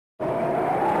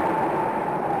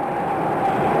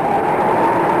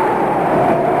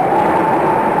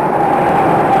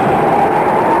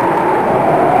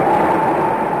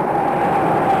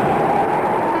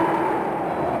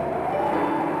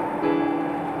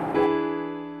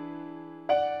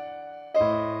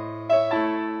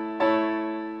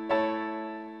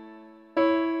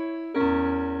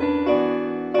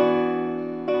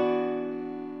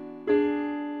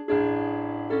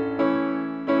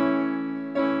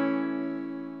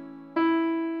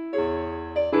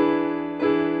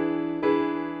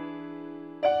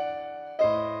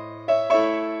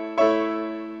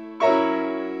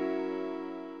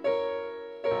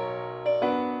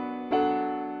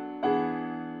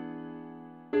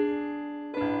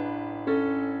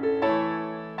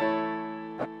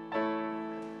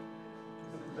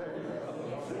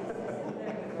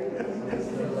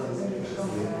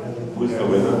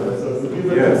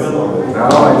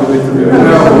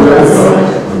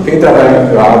mit beim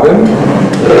Graben.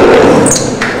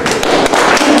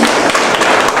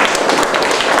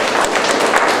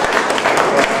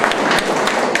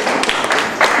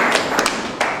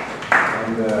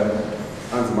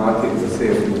 To say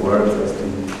a few words as to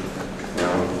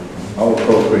how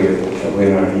appropriate a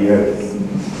winner here is.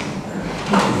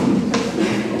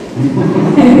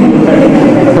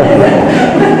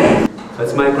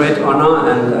 It's my great honor,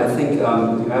 and I think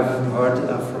you have heard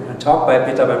a talk by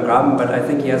beim Graben, but I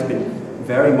think he has been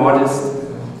very modest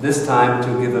this time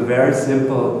to give a very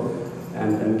simple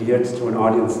and geared to an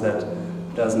audience that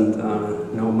doesn't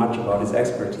know much about his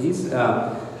expertise.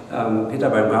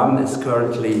 beim Graben is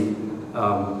currently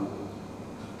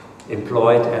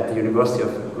employed at the University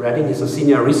of Reading. He's a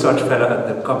senior research fellow at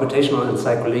the Computational and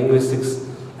Psycholinguistics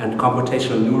and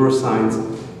Computational Neuroscience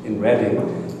in Reading.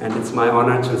 And it's my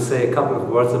honor to say a couple of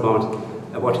words about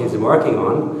what he's working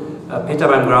on. beim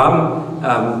Graben,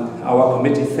 our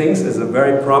committee thinks, is a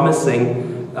very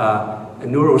promising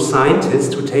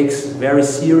neuroscientist who takes very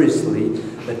seriously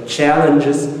the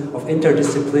challenges of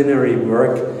interdisciplinary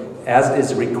work as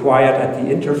is required at the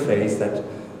interface that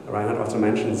Reinhard also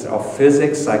mentions of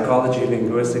physics, psychology,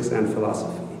 linguistics, and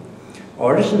philosophy.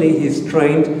 Originally, he's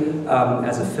trained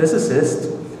as a physicist.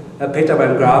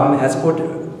 beim Graben has put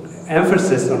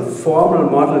emphasis on formal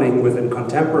modeling within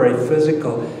contemporary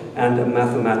physical and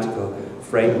mathematical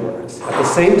frameworks. At the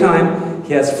same time,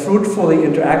 he has fruitfully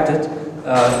interacted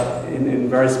in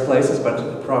various places,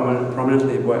 but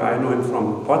prominently where I know him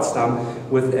from Potsdam,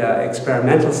 with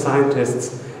experimental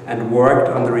scientists and worked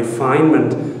on the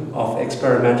refinement of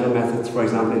experimental methods, for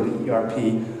example, in the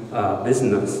ERP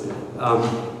business.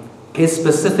 His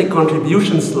specific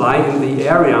contributions lie in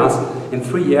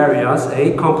three areas: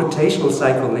 A, computational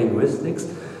psycholinguistics,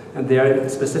 and they're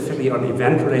specifically on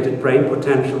event-related brain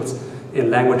potentials in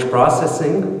language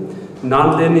processing;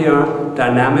 nonlinear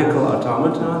dynamical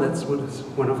automata, that's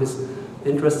one of his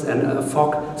interests; and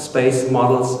fog space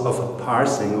models of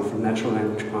parsing, of natural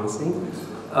language parsing.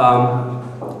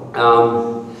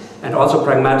 And also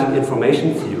pragmatic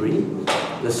information theory.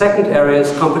 The second area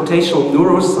is computational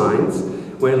neuroscience,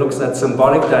 where it looks at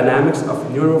symbolic dynamics of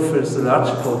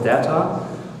neurophysiological data,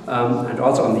 and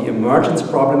also on the emergence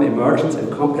problem, emergence in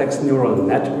complex neural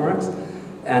networks,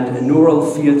 and neural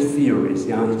field theories.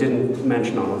 He didn't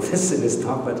mention all of this in his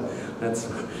talk, but that's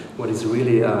what he's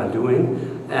really doing.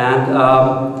 And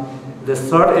the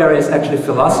third area is actually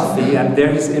philosophy, and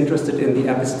there he's interested in the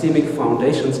epistemic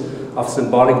foundations of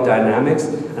symbolic dynamics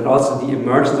and also the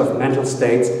emergence of mental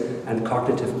states and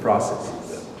cognitive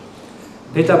processes.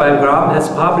 beim Graben has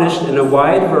published in a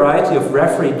wide variety of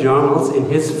referee journals in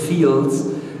his fields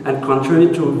and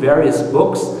contributed to various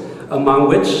books, among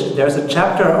which there's a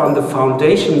chapter on the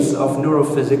foundations of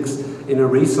neurophysics in a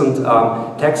recent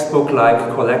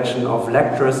textbook-like collection of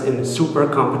lectures in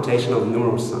supercomputational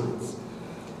neuroscience.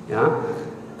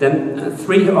 Then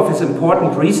three of his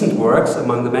important recent works,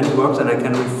 among the many works, and I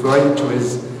can refer you to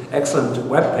his excellent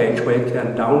webpage where you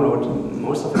can download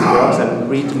most of his works and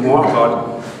read more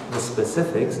about the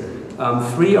specifics.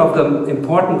 Three of the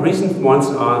important recent ones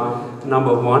are: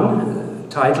 number one,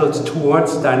 titled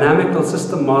Towards Dynamical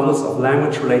System Models of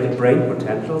Language-Related Brain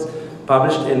Potentials,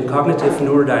 published in Cognitive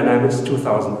Neurodynamics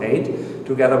 2008,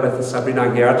 together with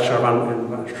Sabrina Gerd,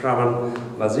 Shravan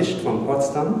Vasisht from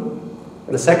Potsdam.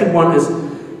 The second one is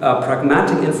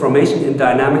Pragmatic Information in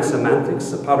Dynamic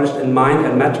Semantics, published in Mind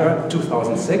and Matter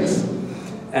 2006.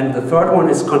 And the third one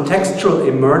is Contextual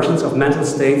Emergence of Mental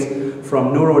States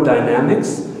from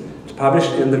Neurodynamics,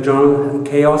 published in the journal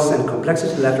Chaos and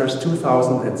Complexity Letters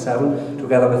 2007,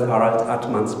 together with Harald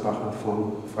Atmansbacher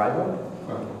from Freiburg.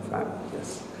 Freiburg,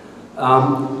 yes.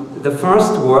 The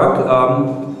first work,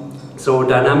 so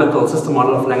Dynamical System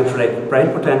Model of Language-Related Brain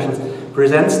Potentials,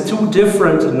 presents two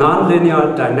different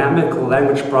nonlinear dynamical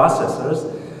language processors,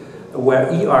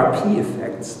 where ERP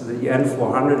effects, the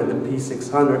N400 and the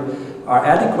P600, are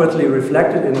adequately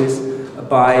reflected in this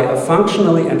by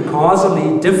functionally and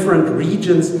causally different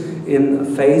regions in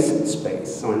phase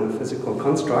space, so in a physical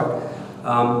construct.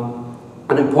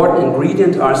 An important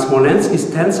ingredient are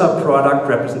Smolensky's tensor product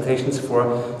representations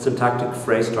for syntactic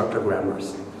phrase structure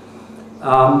grammars.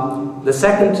 The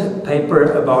second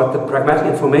paper about the pragmatic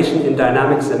information in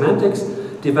dynamic semantics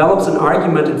develops an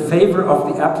argument in favor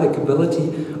of the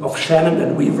applicability of Shannon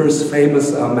and Weaver's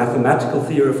famous mathematical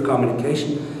theory of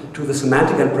communication to the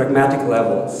semantic and pragmatic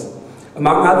levels.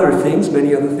 Among other things,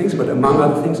 many other things, but among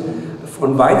other things,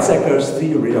 von Weizsäcker's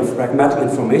theory of pragmatic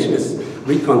information is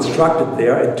reconstructed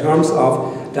there in terms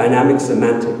of dynamic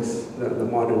semantics, the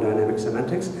modern dynamic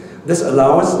semantics. This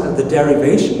allows the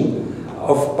derivation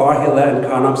of Bar-Hiller and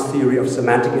Carnap's theory of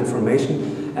semantic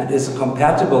information and is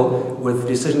compatible with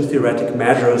decision theoretic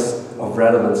measures of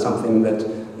relevance, something that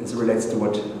relates to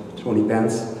what Tony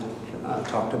Benz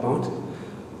talked about.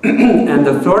 And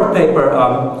the third paper,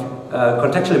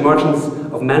 Contextual Emergence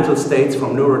of Mental States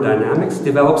from Neurodynamics,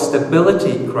 develops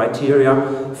stability criteria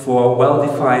for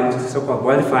well-defined, so-called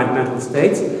well-defined mental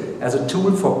states as a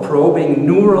tool for probing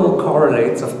neural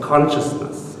correlates of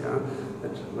consciousness,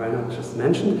 that Reinhard just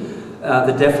mentioned,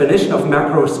 the definition of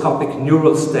macroscopic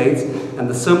neural states, and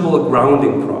the symbol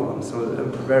grounding problem. So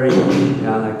very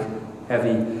like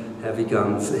heavy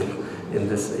guns in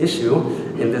this issue,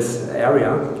 in this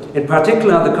area. In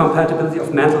particular, the compatibility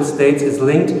of mental states is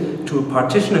linked to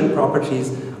partitioning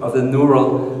properties of the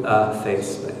neural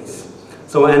phase space.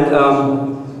 So, and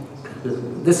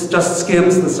this just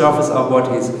skims the surface of what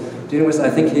he's dealing with. I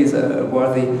think he's a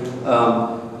worthy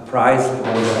prize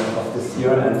holder of this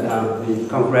year, and we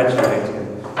congratulate him.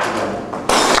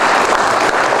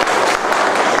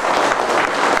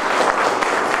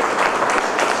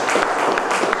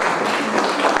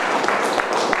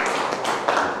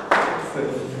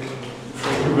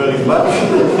 Very much.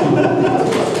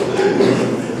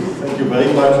 Thank you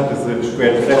very much. It is a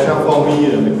great pleasure for me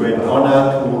and a great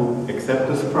honor to accept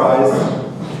this prize.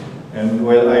 And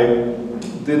well, I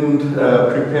didn't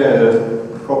prepare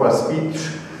a proper speech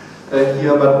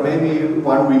here, but maybe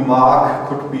one remark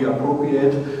could be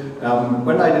appropriate.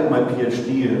 When I did my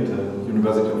PhD at the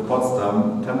University of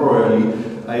Potsdam, temporarily,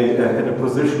 I had a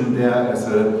position there as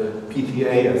a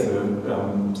PTA, as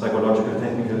a psychological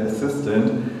technical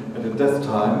assistant. And at that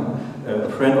time, a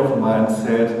friend of mine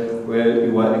said, well,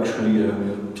 you are actually a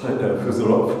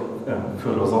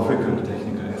philosophical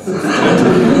technical assistant.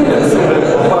 So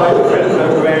I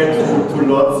went to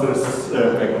Lotze's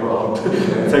background.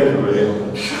 Thank you very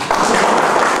much.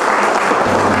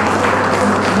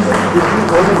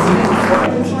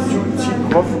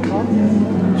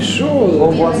 Sure.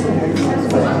 Or was it?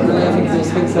 I think it was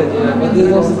Hank's idea, but it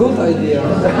was a good idea.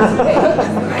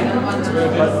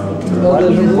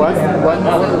 One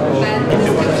hour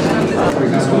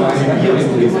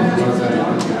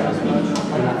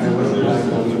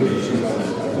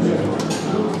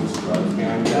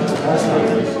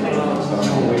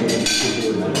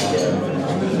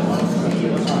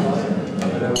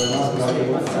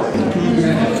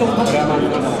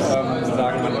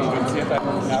sagen, man induziert ein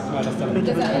Merkmal, das dann